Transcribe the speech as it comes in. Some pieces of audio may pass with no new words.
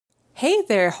Hey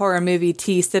there, horror movie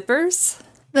tea sippers.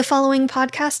 The following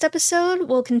podcast episode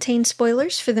will contain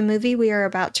spoilers for the movie we are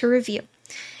about to review.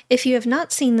 If you have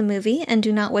not seen the movie and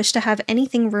do not wish to have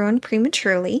anything ruined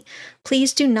prematurely,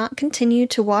 please do not continue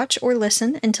to watch or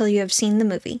listen until you have seen the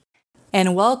movie.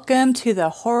 And welcome to the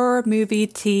Horror Movie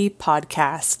Tea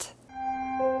Podcast.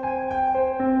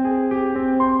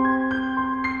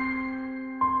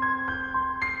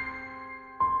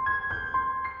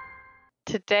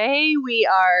 Today we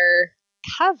are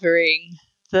covering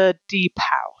The Deep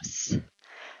House,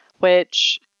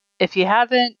 which, if you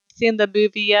haven't seen the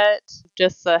movie yet,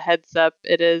 just a heads up,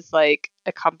 it is like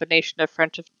a combination of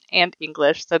French and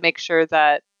English, so make sure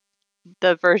that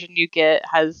the version you get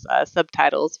has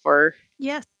subtitles for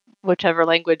whichever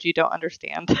language you don't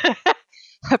understand.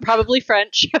 Probably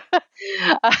French.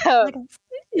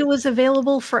 It was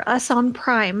available for us on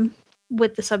Prime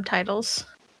with the subtitles.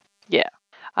 Yeah.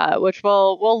 Which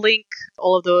we'll link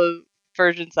all of the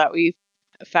versions that we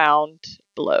found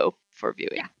below for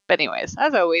viewing. Yeah. But anyways,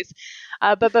 as always,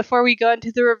 but before we go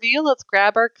into the review, let's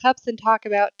grab our cups and talk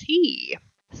about tea.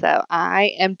 So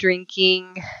I am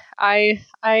drinking, I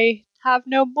have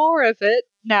no more of it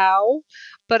now,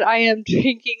 but I am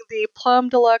drinking the Plum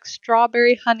Deluxe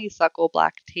Strawberry Honeysuckle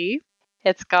Black Tea.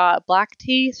 It's got black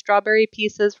tea, strawberry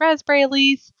pieces, raspberry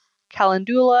leaf,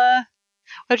 calendula,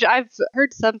 which I've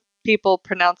heard some people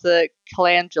pronounce it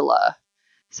calendula,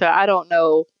 so I don't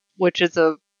know which is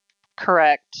a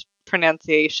correct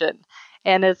pronunciation.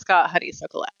 And it's got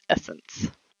honeysuckle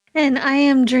essence. And I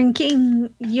am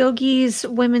drinking Yogi's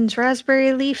Women's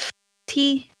Raspberry Leaf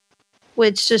Tea,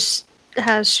 which just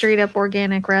has straight up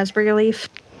organic raspberry leaf.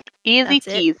 Easy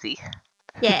peasy.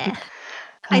 Yeah.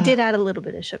 I did add a little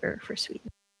bit of sugar for sweet.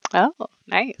 Oh,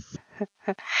 nice.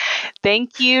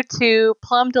 Thank you to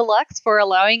Plum Deluxe for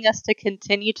allowing us to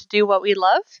continue to do what we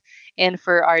love. And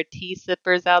for our tea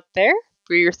sippers out there,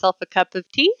 brew yourself a cup of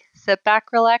tea, sit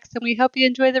back, relax, and we hope you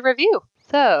enjoy the review.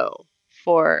 So,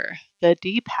 for The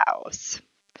Deep House.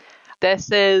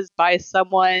 This is by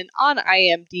someone on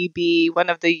IMDb. One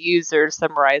of the users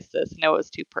summarized this, and it was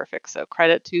too perfect, so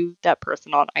credit to that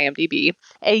person on IMDb.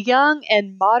 A young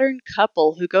and modern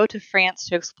couple who go to France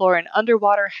to explore an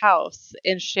underwater house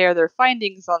and share their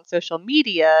findings on social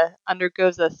media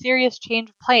undergoes a serious change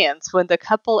of plans when the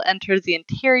couple enters the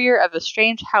interior of a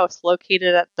strange house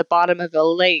located at the bottom of a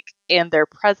lake, and their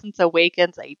presence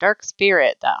awakens a dark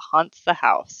spirit that haunts the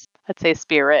house. I'd say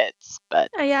spirits,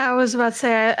 but... Yeah, I was about to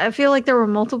say, I feel like there were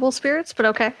multiple spirits, but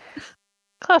okay.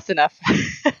 Close enough.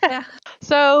 Yeah.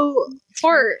 So,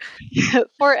 for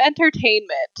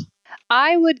entertainment,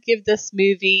 I would give this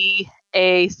movie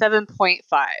a 7.5.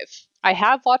 I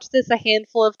have watched this a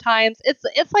handful of times.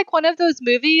 It's like one of those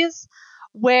movies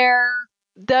where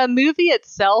the movie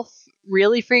itself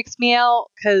really freaks me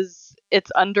out because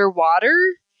it's underwater,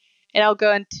 and I'll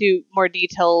go into more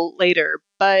detail later,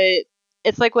 but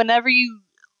it's like whenever you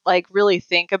like really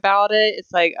think about it,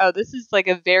 it's like, oh, this is like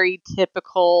a very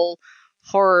typical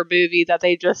horror movie that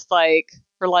they just like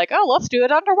were like, oh, let's do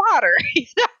it underwater.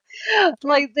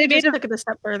 Like they just took it a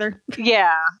step further.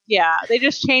 Yeah. They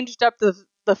just changed up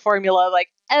the formula like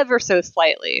ever so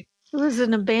slightly. It was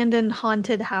an abandoned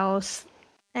haunted house,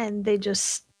 and they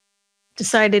just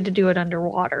decided to do it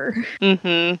underwater.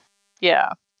 Mm-hmm. Yeah.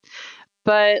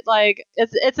 But like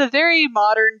it's a very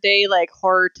modern day like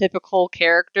horror typical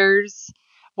characters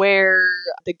where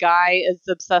the guy is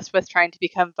obsessed with trying to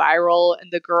become viral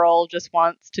and the girl just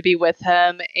wants to be with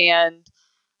him, and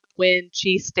when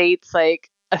she states like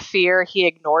a fear, he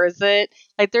ignores it.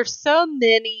 Like there's so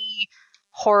many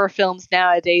horror films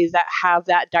nowadays that have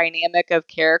that dynamic of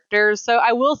characters. So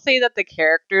I will say that the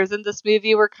characters in this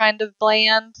movie were kind of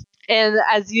bland. And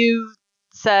as you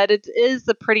said, it is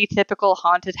a pretty typical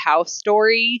haunted house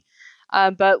story,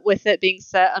 but with it being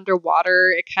set underwater,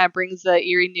 it kind of brings a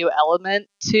eerie new element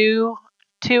to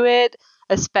it,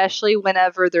 especially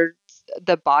whenever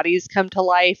the bodies come to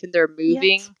life and they're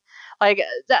moving. Yes. Like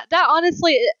that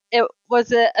honestly, it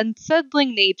was an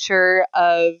unsettling nature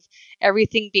of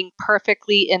everything being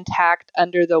perfectly intact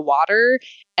under the water,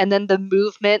 and then the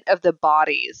movement of the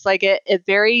bodies. Like it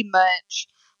very much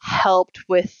helped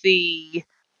with the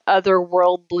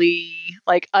otherworldly,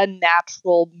 like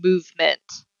unnatural movement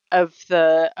of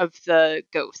the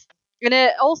ghost. And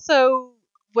it also,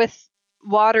 with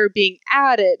water being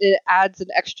added, it adds an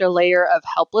extra layer of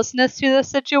helplessness to the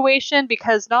situation,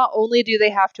 because not only do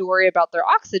they have to worry about their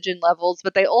oxygen levels,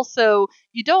 but they also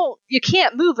you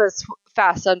can't move as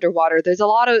fast underwater. There's a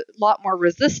lot more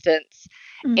resistance.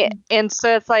 Mm-hmm. And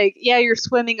so it's like, yeah, you're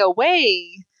swimming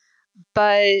away,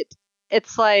 but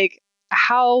it's like,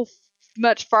 how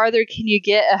much farther can you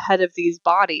get ahead of these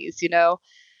bodies, you know?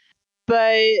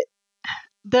 But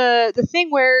the thing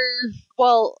where,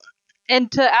 well,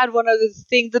 and to add one other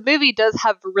thing, the movie does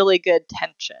have really good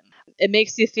tension. It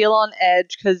makes you feel on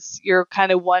edge because you're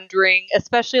kind of wondering,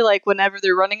 especially like whenever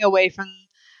they're running away from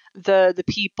the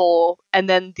people and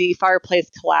then the fireplace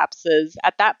collapses.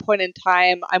 At that point in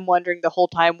time, I'm wondering the whole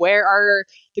time, where are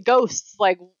the ghosts?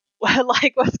 Like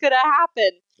like what's gonna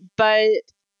happen? But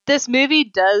this movie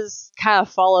does kind of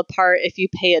fall apart if you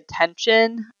pay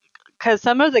attention, because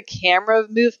some of the camera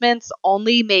movements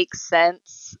only make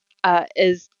sense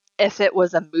is if it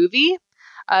was a movie.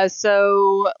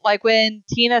 So, like when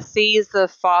Tina sees the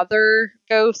father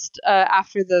ghost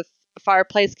after the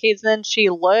fireplace caves in, she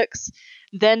looks,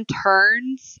 then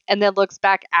turns, and then looks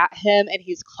back at him, and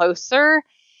he's closer.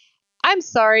 I'm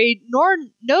sorry,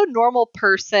 no normal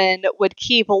person would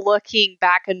keep looking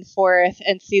back and forth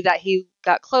and see that he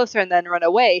got closer and then run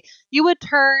away. You would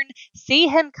turn, see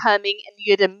him coming, and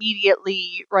you'd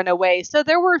immediately run away. So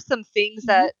there were some things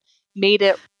that made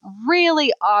it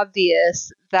really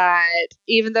obvious that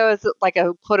even though it's like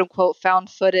a quote unquote found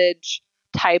footage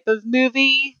type of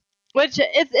movie, which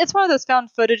it's one of those found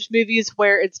footage movies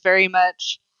where it's very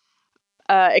much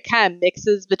it kind of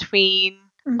mixes between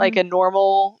like a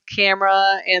normal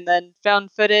camera and then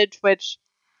found footage, which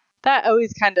that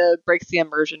always kind of breaks the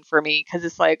immersion for me because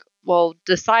it's like, well,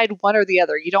 decide one or the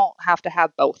other. You don't have to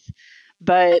have both.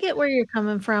 But I get where you're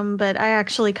coming from, but I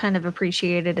actually kind of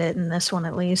appreciated it in this one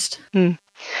at least. It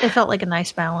felt like a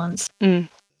nice balance.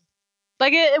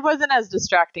 Like it wasn't as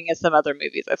distracting as some other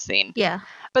movies I've seen. Yeah.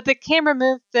 But the camera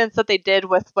movements that they did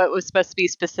with what was supposed to be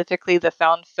specifically the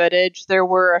found footage, there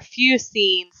were a few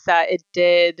scenes that it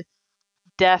did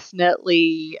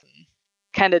definitely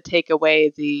kind of take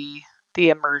away the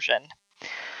immersion.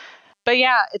 But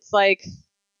yeah, it's like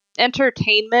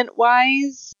entertainment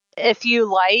wise, if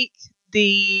you like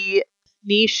the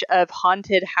niche of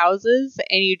haunted houses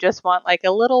and you just want like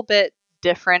a little bit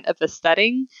different of a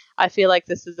setting, I feel like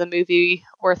this is a movie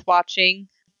worth watching.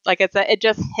 Like I said, it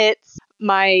just hits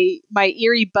my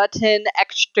eerie button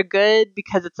extra good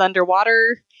because it's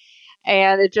underwater,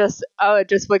 and it just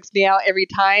wigs me out every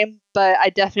time. But I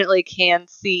definitely can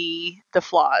see the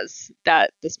flaws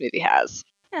that this movie has.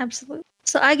 Absolutely.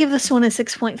 So I give this one a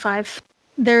 6.5.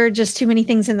 There are just too many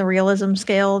things in the realism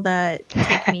scale that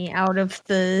take me out of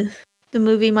the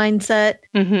movie mindset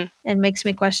and makes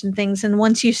me question things. And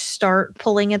once you start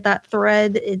pulling at that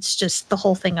thread, it's just the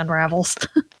whole thing unravels.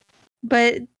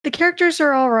 But the characters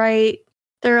are all right.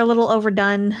 They're a little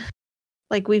overdone.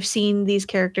 Like we've seen these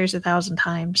characters 1,000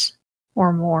 times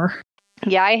or more.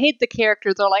 Yeah, I hate the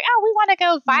characters. They're like, oh, we want to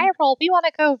go viral. We want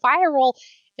to go viral.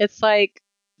 It's like,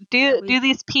 do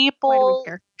these people... Why do we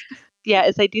care? Yeah,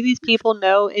 it's like, do these people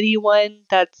know anyone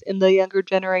that's in the younger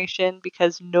generation?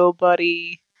 Because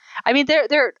nobody... I mean,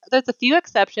 there's a few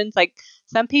exceptions. Like,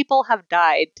 some people have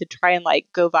died to try and, like,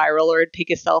 go viral or take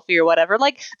a selfie or whatever.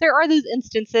 Like, there are those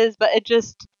instances, but it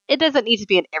doesn't need to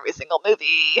be in every single movie.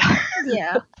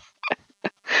 Yeah.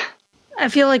 I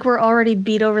feel like we're already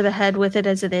beat over the head with it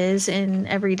as it is in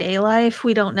everyday life.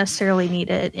 We don't necessarily need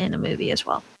it in a movie as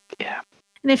well. Yeah.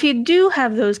 And if you do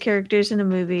have those characters in a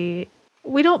movie,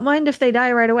 we don't mind if they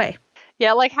die right away.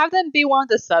 Yeah, like have them be one of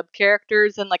the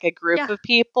sub-characters in like a group of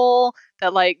people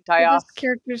that like die off.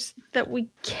 Characters that we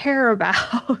care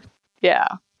about. Yeah.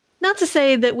 Not to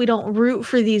say that we don't root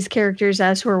for these characters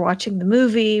as we're watching the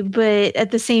movie, but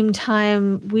at the same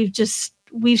time,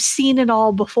 we've seen it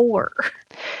all before.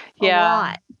 Yeah. A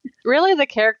lot. Really, the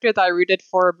character that I rooted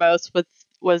for most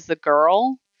was the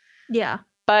girl. Yeah.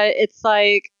 But it's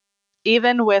like,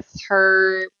 even with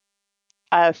her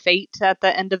fate at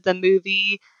the end of the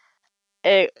movie,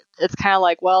 it's kind of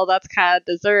like, well, that's kind of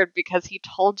deserved because he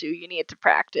told you need to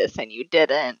practice and you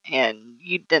didn't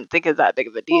think it's that big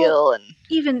of a deal. Well, and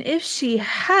even if she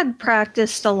had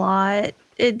practiced a lot,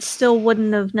 it still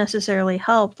wouldn't have necessarily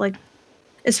helped. Like,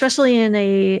 especially in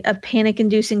a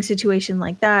panic-inducing situation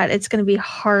like that, it's going to be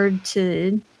hard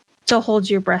to hold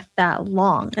your breath that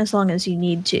long as you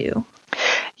need to.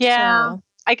 Yeah, so,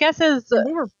 I guess they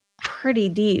were pretty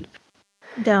deep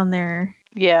down there.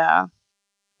 Yeah.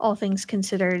 All things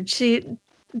considered.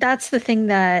 That's the thing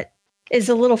that is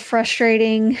a little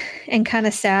frustrating and kind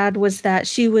of sad, was that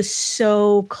she was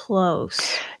so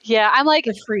close. Yeah, I'm like,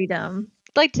 to freedom.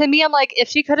 Like, to me, I'm like, if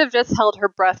she could have just held her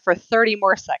breath for 30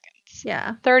 more seconds.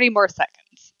 Yeah. 30 more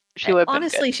seconds. She would have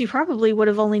honestly, been good. She probably would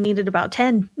have only needed about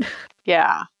 10.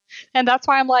 Yeah. And that's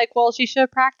why I'm like, well, she should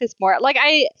have practiced more.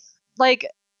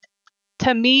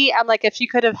 To me, I'm like, if she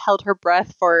could have held her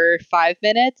breath for 5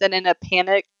 minutes and in a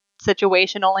panic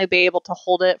situation only be able to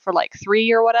hold it for like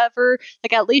 3 or whatever,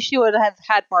 like at least she would have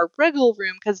had more wriggle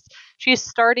room, because she's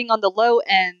starting on the low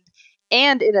end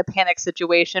and in a panic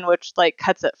situation, which like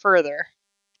cuts it further.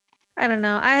 I don't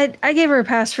know. I gave her a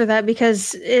pass for that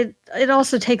because it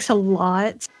also takes a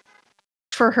lot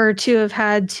for her to have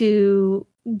had to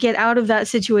get out of that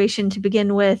situation to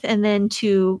begin with, and then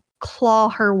to claw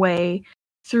her way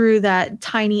through that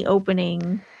tiny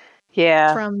opening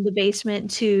from the basement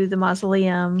to the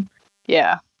mausoleum.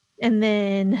 Yeah. And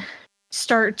then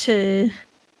start to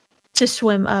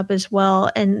swim up as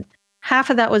well. And half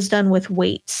of that was done with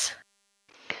weights.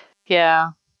 Yeah.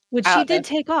 Which she did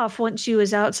take off once she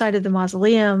was outside of the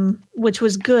mausoleum, which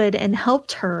was good and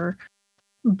helped her.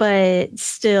 But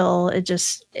still,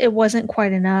 it wasn't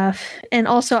quite enough. And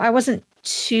also, I wasn't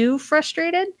too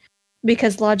frustrated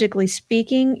because logically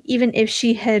speaking, even if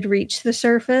she had reached the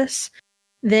surface,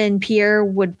 then Pierre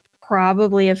would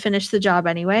probably have finished the job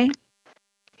anyway.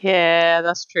 Yeah,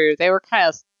 that's true. They were kind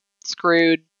of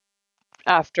screwed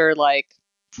after like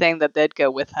saying that they'd go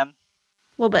with him.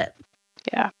 A little bit.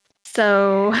 Yeah.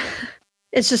 So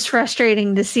it's just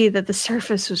frustrating to see that the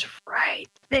surface was right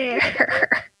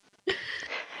there.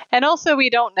 And also, we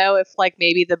don't know if like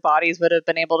maybe the bodies would have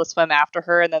been able to swim after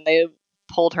her and then they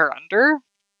pulled her under.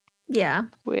 Yeah.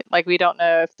 We don't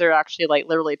know if they're actually like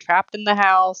literally trapped in the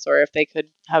house or if they could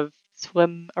have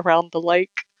swim around the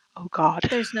lake. Oh God.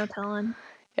 There's no telling.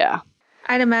 Yeah.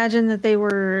 I'd imagine that they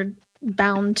were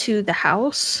bound to the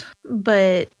house,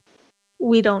 but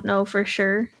we don't know for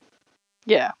sure.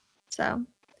 Yeah. So,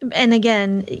 and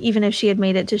again, even if she had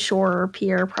made it to shore,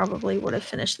 Pierre probably would have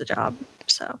finished the job.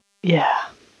 So, yeah.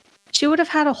 She would have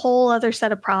had a whole other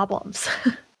set of problems.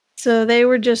 So they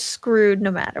were just screwed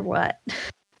no matter what.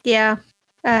 Yeah.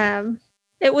 There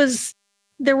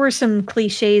were some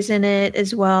cliches in it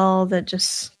as well that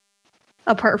just,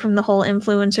 apart from the whole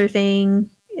influencer thing,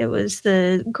 it was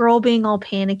the girl being all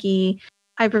panicky,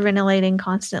 hyperventilating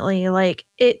constantly. Like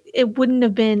it wouldn't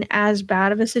have been as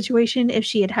bad of a situation if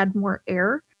she had had more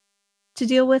air to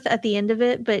deal with at the end of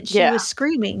it, but she was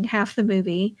screaming half the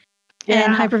movie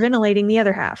and hyperventilating the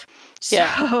other half.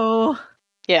 So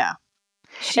yeah,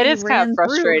 it is kind of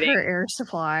frustrating. Her air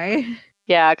supply.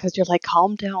 Yeah, because you're like,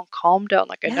 calm down.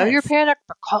 Like, I know you're panicked,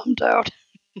 but calm down.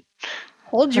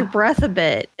 Hold your breath a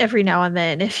bit every now and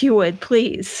then, if you would,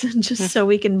 please, just so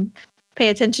we can pay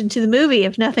attention to the movie,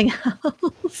 if nothing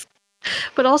else.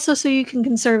 But also so you can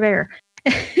conserve air.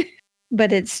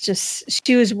 But it's just,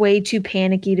 she was way too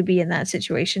panicky to be in that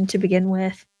situation to begin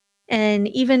with. And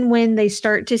even when they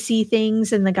start to see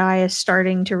things and the guy is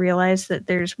starting to realize that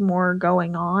there's more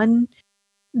going on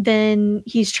than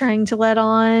he's trying to let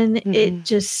on,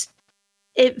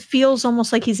 it feels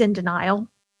almost like he's in denial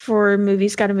for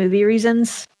Movies Got a Movie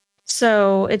reasons.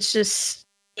 So it's just,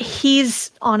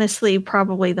 he's honestly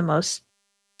probably the most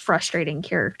frustrating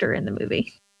character in the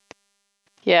movie.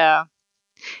 Yeah.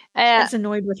 As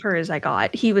annoyed with her as I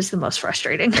got, he was the most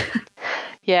frustrating.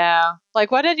 Yeah. Like,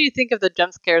 what did you think of the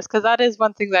jump scares? Because that is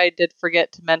one thing that I did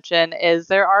forget to mention, is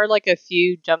there are like a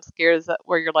few jump scares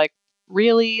where you're like,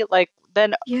 really? Like,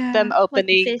 then them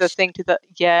opening like the thing to the...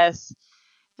 Yes.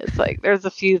 It's like, there's a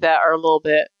few that are a little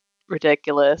bit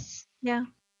ridiculous. Yeah.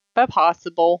 But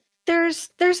possible. There's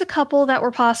a couple that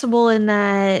were possible and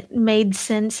that made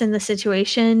sense in the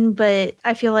situation, but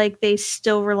I feel like they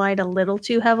still relied a little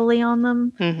too heavily on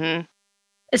them. Mm-hmm.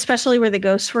 Especially where the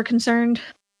ghosts were concerned.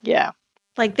 Yeah.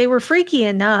 Like, they were freaky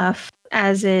enough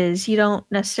as is. You don't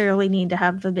necessarily need to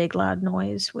have the big loud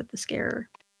noise with the scare.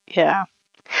 Yeah.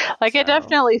 Like, it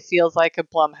definitely feels like a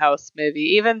Blumhouse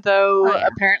movie, even though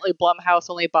apparently Blumhouse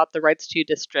only bought the rights to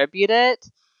distribute it.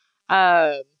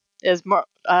 Is more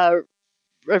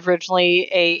originally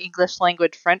a English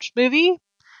language French movie,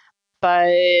 but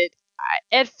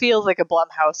it feels like a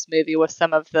Blumhouse movie with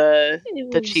some of the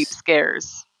cheap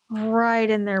scares. Right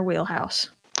in their wheelhouse.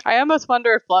 I almost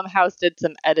wonder if Blumhouse did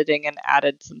some editing and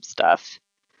added some stuff.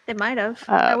 They might have.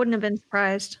 I wouldn't have been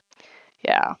surprised.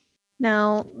 Yeah.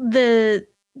 Now, the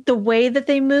way that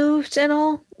they moved and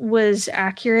all was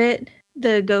accurate.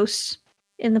 The ghosts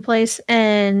in the place,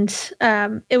 and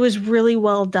it was really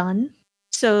well done.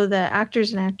 So the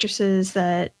actors and actresses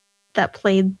that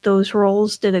played those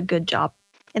roles did a good job,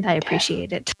 and I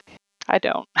appreciate it. I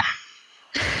don't.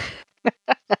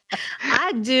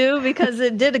 I do, because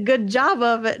it did a good job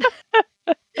of it.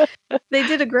 They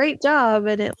did a great job,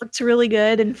 and it looks really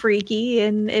good and freaky,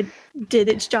 and it did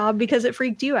its job because it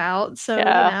freaked you out.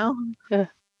 So,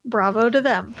 bravo to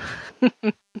them.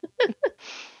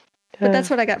 But that's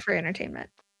what I got for entertainment.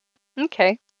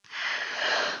 Okay.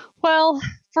 Well,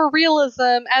 for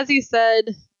realism, as you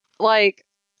said, like,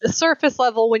 surface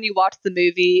level, when you watch the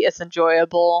movie, it's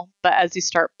enjoyable, but as you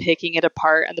start picking it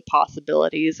apart and the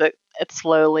possibilities, it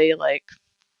slowly, like,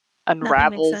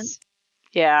 unravels.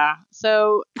 Yeah.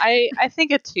 So I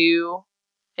think a 2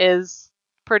 is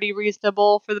pretty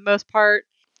reasonable for the most part.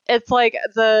 It's like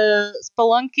the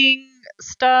spelunking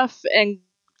stuff and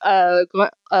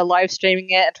live streaming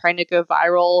it and trying to go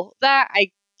viral. That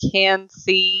I can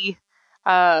see.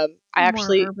 I More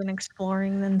actually urban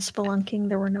exploring than spelunking.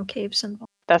 There were no caves involved.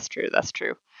 That's true. That's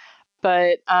true.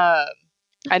 But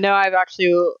I know I've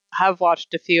actually have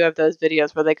watched a few of those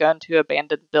videos where they go into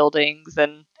abandoned buildings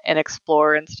and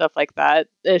explore and stuff like that.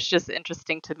 It's just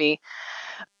interesting to me.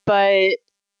 But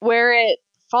where it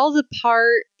falls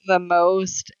apart the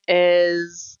most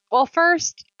is, well,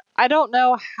 first, I don't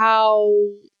know how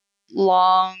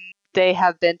long they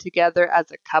have been together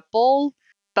as a couple,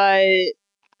 but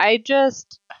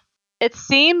it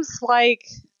seems like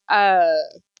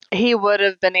he would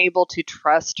have been able to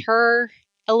trust her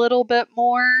a little bit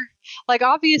more. Like,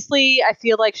 obviously, I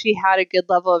feel like she had a good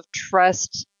level of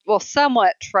trust, well,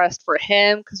 somewhat trust for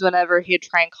him, because whenever he'd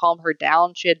try and calm her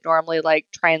down, she'd normally, like,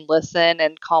 try and listen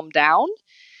and calm down.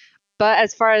 But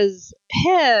as far as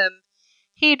him,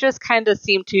 he just kind of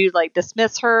seemed to, like,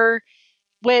 dismiss her,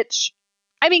 which,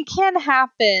 I mean, can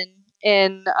happen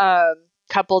in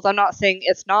couples. I'm not saying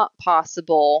it's not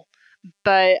possible,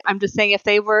 but I'm just saying if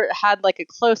they had like a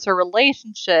closer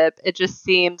relationship, it just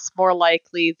seems more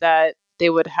likely that they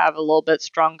would have a little bit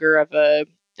stronger of a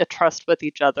trust with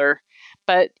each other.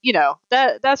 But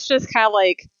that's just kind of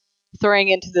like throwing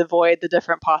into the void the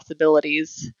different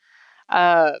possibilities.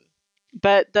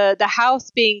 But the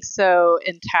house being so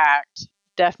intact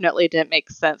definitely didn't make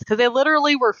sense, because they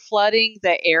literally were flooding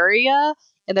the area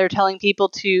and they're telling people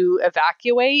to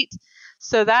evacuate.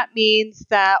 So that means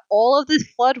that all of this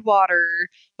flood water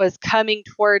was coming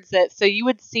towards it. So you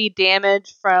would see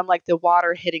damage from like the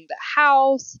water hitting the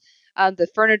house. The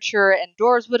furniture and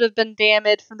doors would have been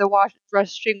damaged from the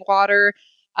rushing water.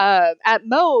 At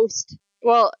most,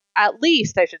 well, at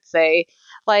least I should say,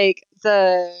 like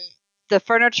the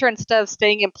furniture and stuff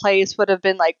staying in place would have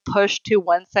been like pushed to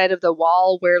one side of the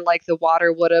wall where like the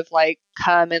water would have like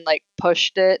come and like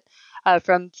pushed it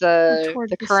from the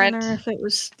current center, if it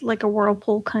was like a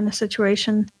whirlpool kind of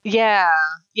situation. Yeah.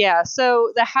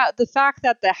 So the fact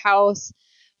that the house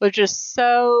was just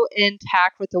so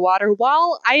intact with the water,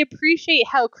 while I appreciate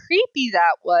how creepy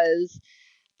that was,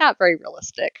 not very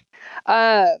realistic.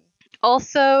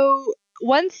 Also,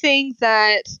 one thing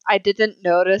that I didn't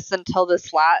notice until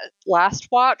this last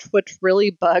watch, which really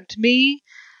bugged me,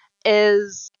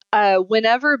 is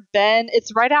whenever Ben,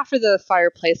 it's right after the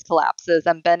fireplace collapses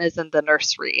and Ben is in the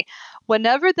nursery.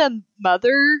 Whenever the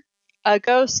mother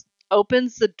ghost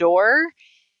opens the door,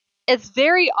 it's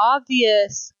very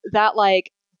obvious that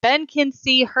like Ben can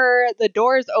see her, the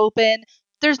door is open.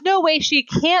 There's no way she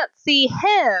can't see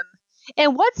him.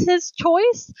 And what's his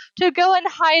choice? To go and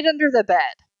hide under the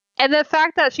bed. And the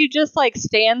fact that she just like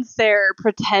stands there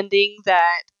pretending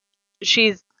that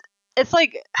it's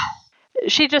like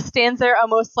she just stands there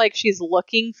almost like she's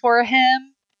looking for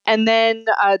him. And then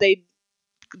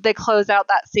they close out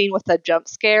that scene with a jump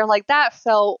scare. Like, that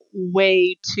felt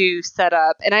way too set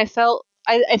up. And I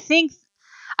think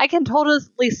I can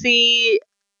totally see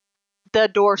the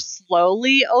door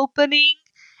slowly opening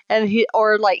and he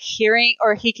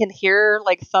can hear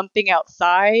like thumping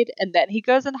outside, and then he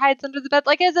goes and hides under the bed.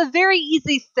 Like, it's a very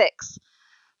easy fix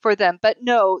for them. But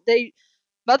no,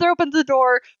 mother opens the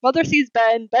door, mother sees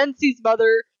Ben sees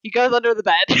mother, he goes under the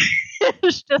bed.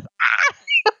 It's just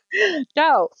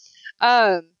no.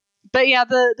 But yeah,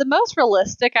 the most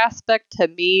realistic aspect to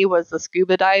me was the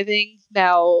scuba diving.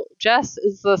 Now, Jess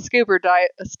is the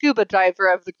scuba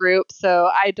diver of the group, so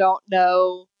I don't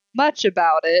know much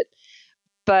about it.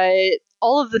 But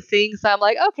all of the things I'm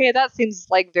like, okay, that seems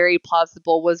like very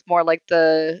plausible, was more like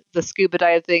the scuba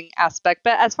diving aspect.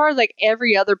 But as far as like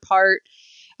every other part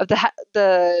of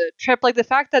the trip, like the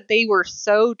fact that they were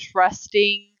so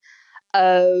trusting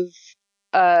of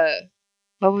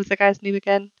what was the guy's name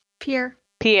again? Pierre.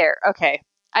 Okay.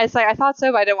 I thought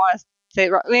so, but I didn't want to say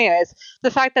it wrong. Anyways,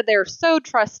 the fact that they were so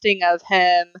trusting of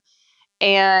him,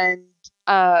 and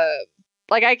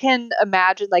like I can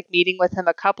imagine like meeting with him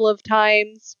a couple of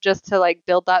times just to like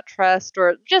build that trust,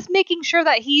 or just making sure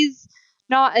that he's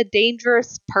not a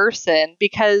dangerous person,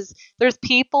 because there's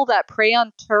people that prey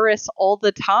on tourists all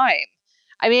the time.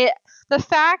 I mean, the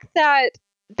fact that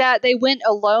they went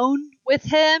alone with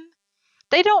him,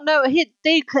 they don't know. He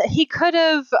could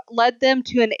have led them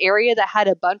to an area that had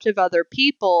a bunch of other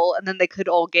people, and then they could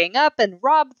all gang up and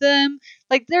rob them.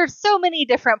 Like, there's so many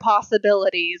different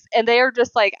possibilities, and they are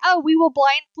just like, oh, we will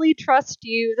blindly trust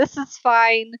you. This is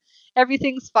fine.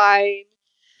 Everything's fine.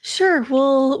 Sure.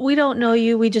 Well, we don't know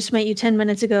you. We just met you 10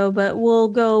 minutes ago, but we'll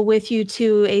go with you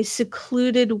to a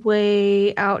secluded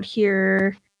way out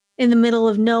here in the middle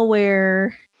of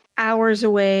nowhere, hours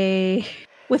away,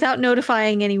 without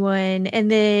notifying anyone. And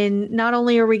then not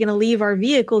only are we going to leave our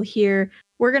vehicle here,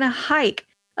 we're going to hike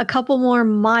a couple more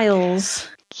miles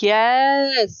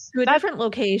Yes. to a different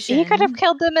location. He could have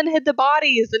killed them and hid the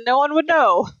bodies and no one would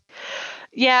know.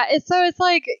 Yeah, it's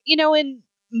like, in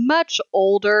much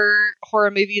older horror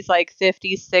movies like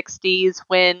 50s, 60s,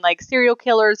 when like serial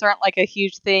killers aren't like a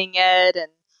huge thing yet,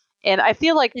 and I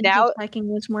feel like And now hitchhiking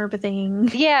was more of a thing.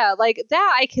 yeah, like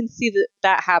that I can see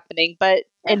that happening, but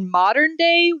in modern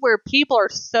day where people are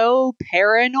so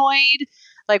paranoid,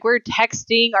 like we're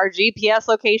texting our GPS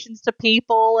locations to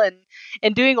people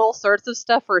and doing all sorts of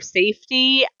stuff for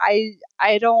safety,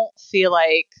 I don't feel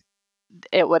like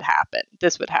it would happen.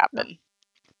 This would happen.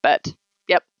 But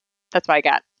yep, that's what I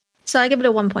got. So I give it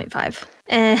a 1.5.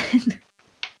 And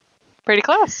Pretty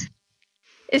close.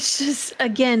 it's just,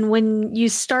 again, when you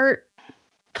start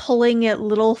pulling at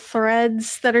little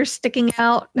threads that are sticking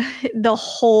out, the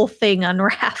whole thing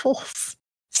unravels.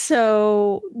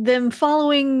 So them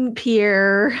following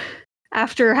Pierre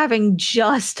after having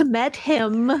just met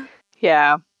him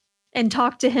Yeah. and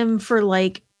talked to him for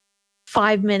like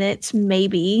 5 minutes,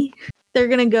 maybe. They're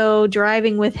going to go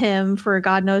driving with him for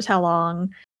God knows how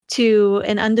long to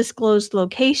an undisclosed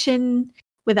location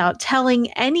without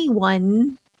telling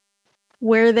anyone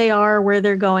where they are, where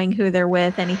they're going, who they're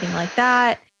with, anything like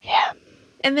that. Yeah.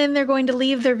 And then they're going to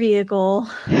leave their vehicle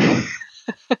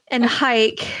and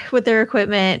hike with their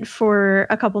equipment for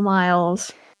a couple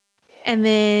miles. And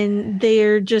then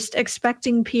they're just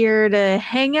expecting Pierre to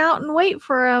hang out and wait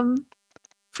for him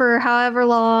for however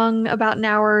long, about an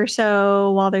hour or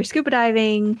so, while they're scuba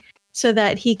diving, so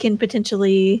that he can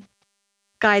potentially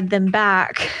guide them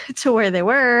back to where they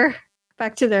were,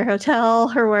 back to their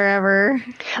hotel or wherever.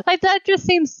 Like that just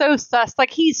seems so sus. Like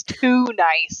he's too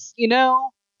nice, you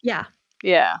know? Yeah.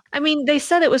 Yeah. I mean, they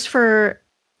said it was for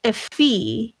a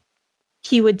fee.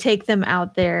 He would take them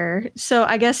out there. So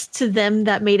I guess to them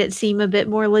that made it seem a bit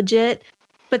more legit,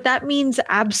 but that means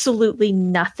absolutely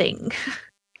nothing.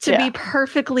 To be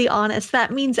perfectly honest, that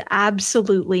means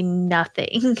absolutely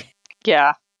nothing.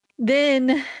 Yeah.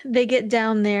 Then they get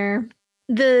down there.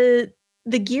 The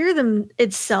gear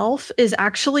itself is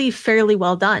actually fairly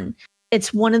well done.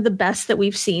 It's one of the best that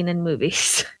we've seen in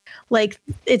movies. Like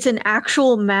it's an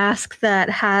actual mask that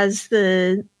has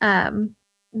the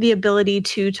ability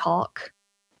to talk.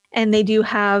 And they do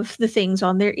have the things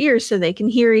on their ears so they can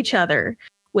hear each other,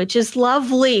 which is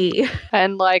lovely.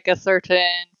 And like a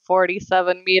certain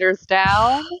 47 meters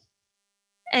down.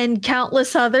 And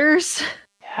countless others.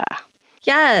 Yeah.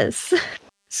 Yes.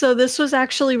 So this was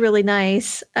actually really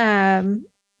nice. The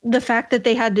fact that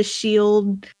they had to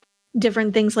shield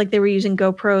different things, like they were using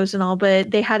GoPros and all,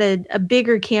 but they had a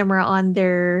bigger camera on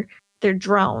their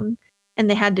drone, and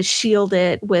they had to shield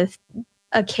it with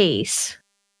a case,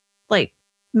 like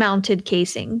mounted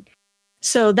casing.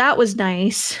 So that was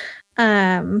nice.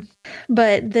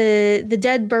 But the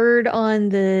dead bird on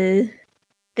the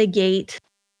gate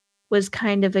was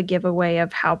kind of a giveaway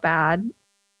of how bad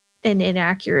and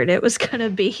inaccurate it was going to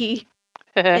be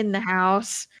in the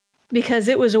house, because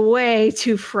it was way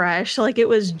too fresh. Like it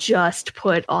was just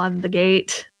put on the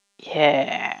gate.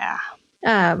 Yeah.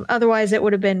 Otherwise it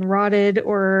would have been rotted,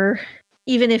 or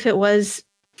even if it was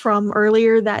from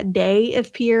earlier that day,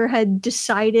 if Pierre had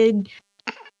decided,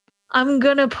 I'm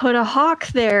going to put a hawk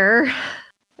there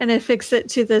and affix it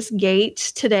to this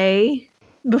gate today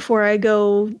before I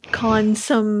go con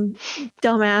some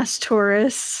dumbass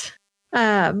tourists,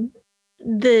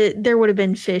 there would have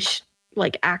been fish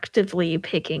like actively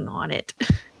picking on it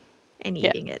and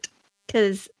eating it,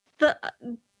 because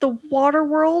the water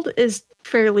world is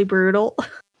fairly brutal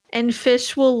and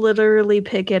fish will literally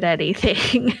pick at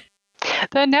anything.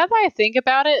 Though now that I think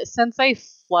about it, since they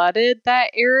flooded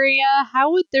that area,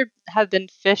 how would there have been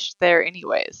fish there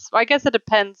anyways? Well, I guess it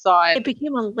depends on... It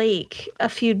became a lake a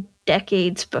few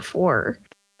decades before.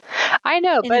 I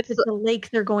know, and but if it's a lake,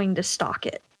 they're going to stock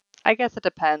it. I guess it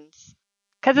depends.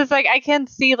 Because it's like, I can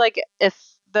see like if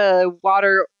the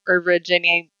water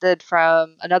originated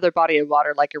from another body of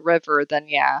water, like a river, then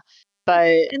yeah.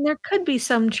 But... And there could be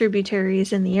some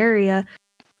tributaries in the area,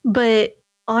 but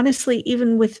honestly,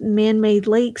 even with man-made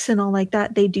lakes and all like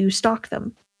that, they do stock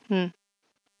them.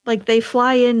 Like they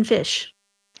fly in fish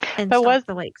and stock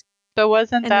the lakes. But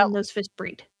wasn't and that... then those fish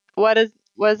breed.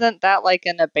 Wasn't that like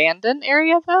an abandoned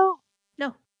area though?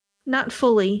 No, not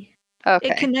fully. Okay.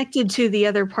 It connected to the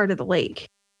other part of the lake.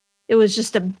 It was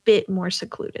just a bit more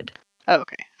secluded.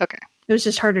 Okay. It was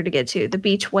just harder to get to. The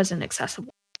beach wasn't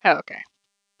accessible. Oh, okay.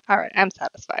 All right. I'm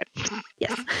satisfied.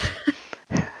 Yes.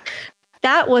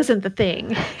 That wasn't the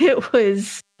thing. It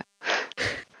was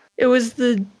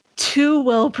the too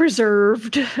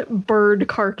well-preserved bird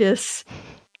carcass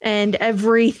and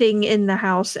everything in the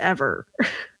house ever.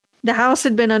 The house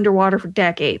had been underwater for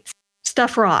decades.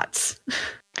 Stuff rots.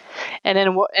 And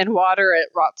in water, it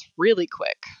rots really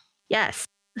quick. Yes.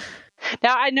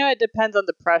 Now, I know it depends on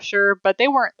the pressure, but they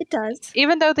weren't, It does.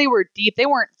 even though they were deep, they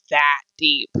weren't that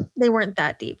deep. They weren't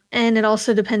that deep. And it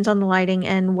also depends on the lighting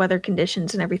and weather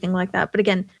conditions and everything like that. But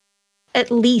again,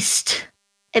 at least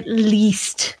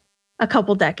a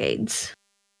couple decades.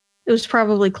 It was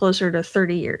probably closer to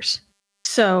 30 years.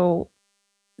 So,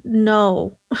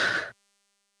 no.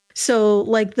 So,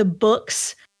 like the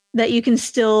books that you can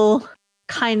still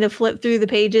kind of flip through the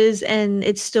pages and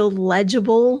it's still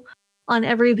legible on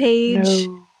every page.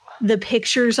 No. The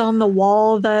pictures on the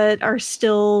wall that are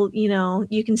still,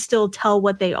 you can still tell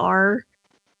what they are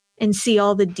and see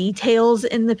all the details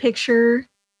in the picture.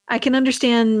 I can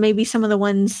understand maybe some of the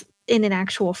ones in an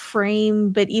actual frame,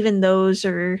 but even those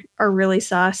are really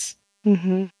sus.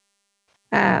 Mm-hmm.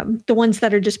 The ones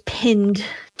that are just pinned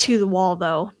to the wall,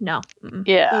 though, no.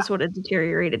 Yeah. Those would have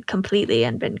deteriorated completely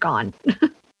and been gone.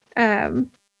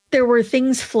 There were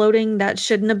things floating that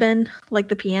shouldn't have been, like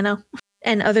the piano,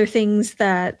 and other things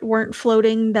that weren't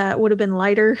floating that would have been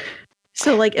lighter.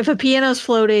 So, like, if a piano's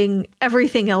floating,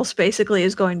 everything else basically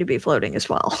is going to be floating as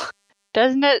well.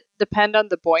 Doesn't it depend on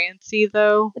the buoyancy,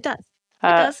 though? It does. It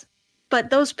does.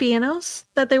 But those pianos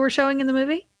that they were showing in the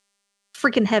movie,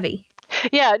 freaking heavy.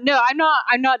 Yeah, no,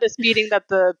 I'm not disputing that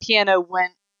the piano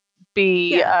wouldn't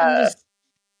be. I'm just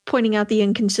pointing out the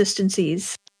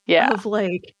inconsistencies. Yeah. Of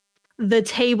like the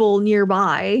table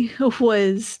nearby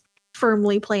was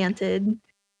firmly planted.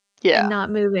 Yeah. And not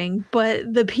moving,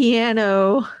 but the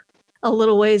piano a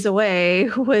little ways away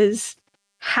was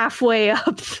halfway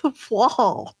up the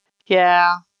wall.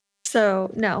 Yeah.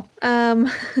 So no. And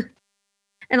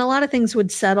a lot of things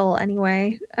would settle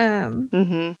anyway.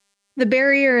 Mm-hmm. The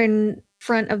barrier in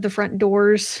front of the front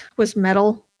doors was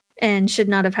metal and should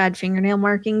not have had fingernail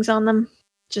markings on them.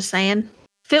 Just saying.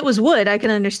 If it was wood, I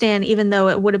can understand, even though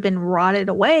it would have been rotted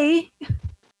away.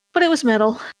 But it was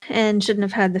metal and shouldn't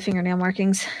have had the fingernail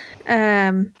markings.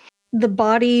 The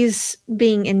bodies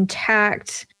being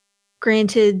intact,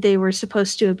 granted, they were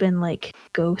supposed to have been like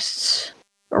ghosts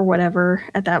or whatever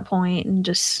at that point and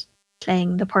just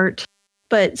playing the part.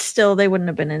 But still, they wouldn't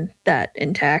have been that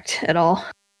intact at all.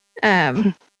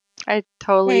 I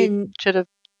totally should have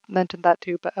mentioned that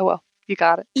too, but oh well, you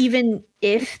got it. Even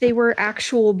if they were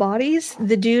actual bodies,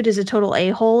 the dude is a total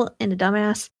a-hole and a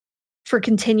dumbass for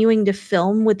continuing to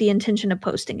film with the intention of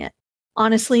posting it.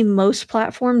 Honestly, most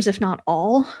platforms, if not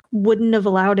all, wouldn't have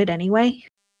allowed it anyway.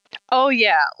 Oh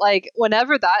yeah, like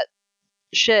whenever that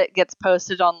shit gets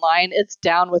posted online, it's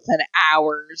down within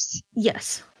hours.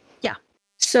 Yes. Yeah.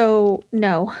 So,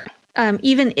 no.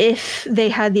 Even if they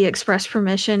had the express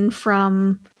permission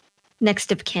from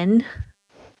next of kin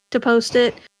to post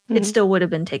it, it still would have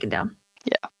been taken down.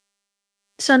 Yeah.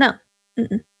 So, no.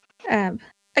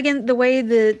 Again, the way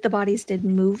the bodies did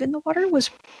move in the water was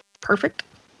perfect,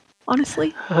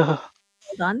 honestly. Well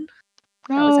done.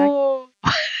 Oh.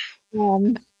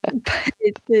 But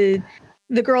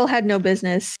the girl had no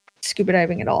business scuba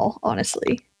diving at all,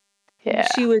 honestly. Yeah.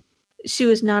 She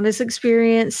was not as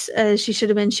experienced as she should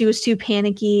have been. She was too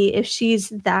panicky. If she's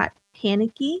that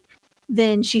panicky,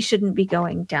 then she shouldn't be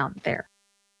going down there.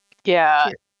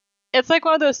 Yeah. It's like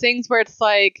one of those things where it's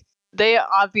like, they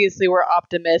obviously were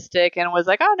optimistic and was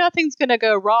like, oh, nothing's going to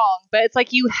go wrong. But it's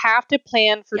like, you have to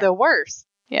plan for the worst.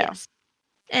 Yeah. Yes.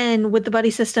 And with the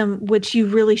buddy system, which you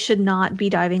really should not be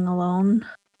diving alone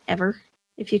ever,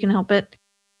 if you can help it,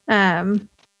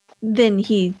 then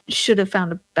he should have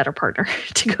found a better partner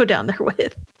to go down there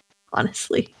with,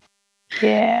 honestly.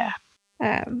 Yeah.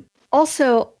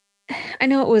 Also, I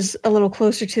know it was a little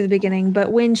closer to the beginning,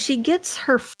 but when she gets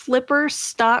her flipper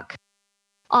stuck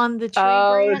on the tree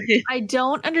branch, I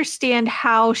don't understand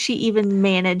how she even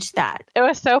managed that. It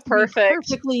was so perfect. To be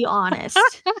perfectly honest.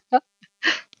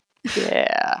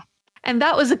 Yeah. And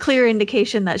that was a clear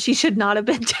indication that she should not have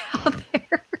been down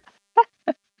there.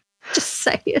 Just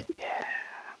saying. Yeah.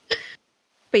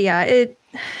 But yeah,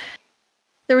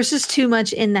 there was just too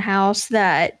much in the house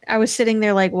that I was sitting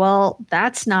there like, well,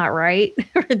 that's not right,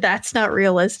 or that's not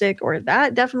realistic, or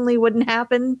that definitely wouldn't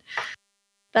happen.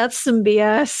 That's some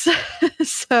BS.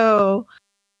 So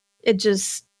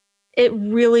it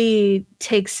really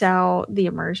takes out the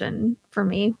immersion for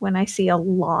me when I see a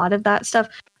lot of that stuff.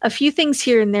 A few things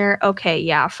here and there, okay,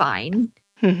 yeah, fine.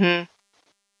 Mm-hmm.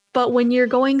 But when you're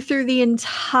going through the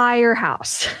entire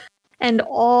house and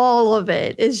all of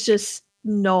it is just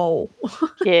no,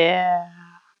 Yeah.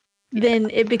 then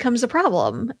it becomes a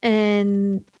problem.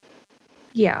 And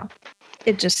yeah,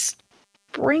 it just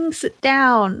brings it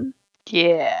down.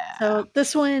 Yeah. So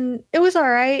this one, it was all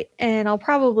right, and I'll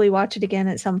probably watch it again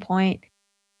at some point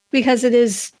because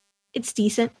it's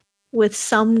decent with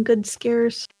some good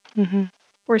scares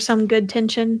or some good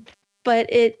tension,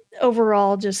 but it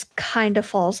overall just kind of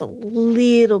falls a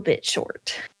little bit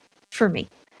short for me.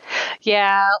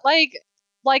 Yeah, like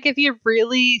if you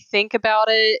really think about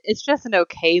it, it's just an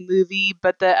okay movie,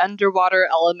 but the underwater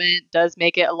element does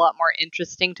make it a lot more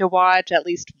interesting to watch at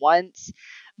least once.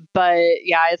 But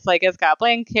yeah, it's got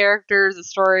bland characters, the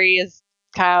story is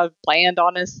kind of bland,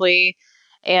 honestly,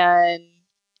 and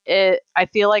I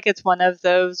feel like it's one of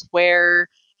those where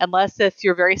unless if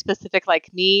you're very specific like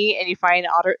me and you find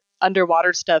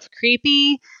underwater stuff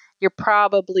creepy, you're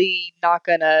probably not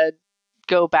gonna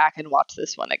go back and watch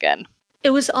this one again. It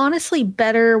was honestly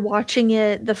better watching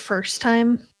it the first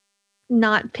time,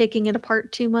 not picking it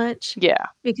apart too much. Yeah.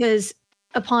 Because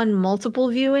upon multiple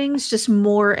viewings, just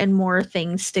more and more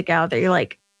things stick out that you're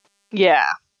like, yeah,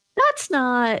 that's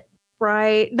not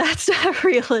right. That's not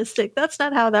realistic. That's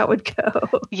not how that would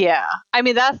go. Yeah. I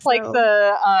mean, that's like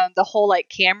the whole like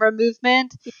camera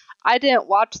movement. I didn't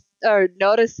watch or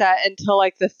notice that until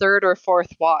like the third or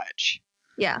fourth watch.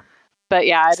 Yeah. But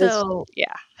yeah,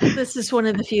 this is one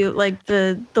of the few, like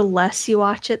the less you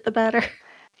watch it, the better.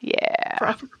 Yeah.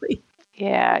 Probably.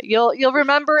 Yeah. You'll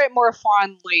remember it more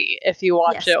fondly if you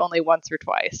watch it only once or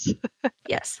twice.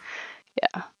 Yes.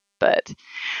 Yeah. But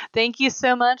thank you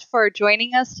so much for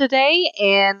joining us today,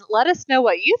 and let us know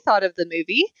what you thought of the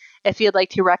movie. If you'd like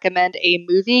to recommend a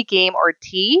movie, game, or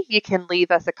tea, you can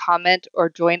leave us a comment or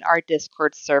join our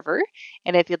Discord server.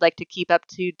 And if you'd like to keep up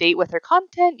to date with our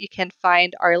content, you can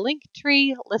find our link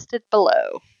tree listed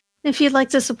below. If you'd like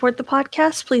to support the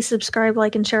podcast, please subscribe,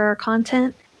 like, and share our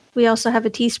content. We also have a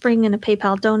Teespring and a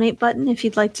PayPal donate button if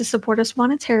you'd like to support us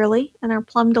monetarily, and our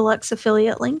Plum Deluxe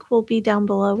affiliate link will be down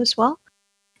below as well.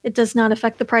 It does not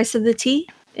affect the price of the tea.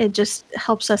 It just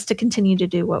helps us to continue to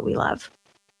do what we love.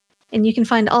 And you can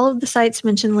find all of the sites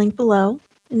mentioned linked below.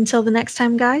 Until the next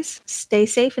time, guys, stay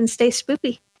safe and stay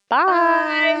spoopy.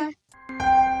 Bye.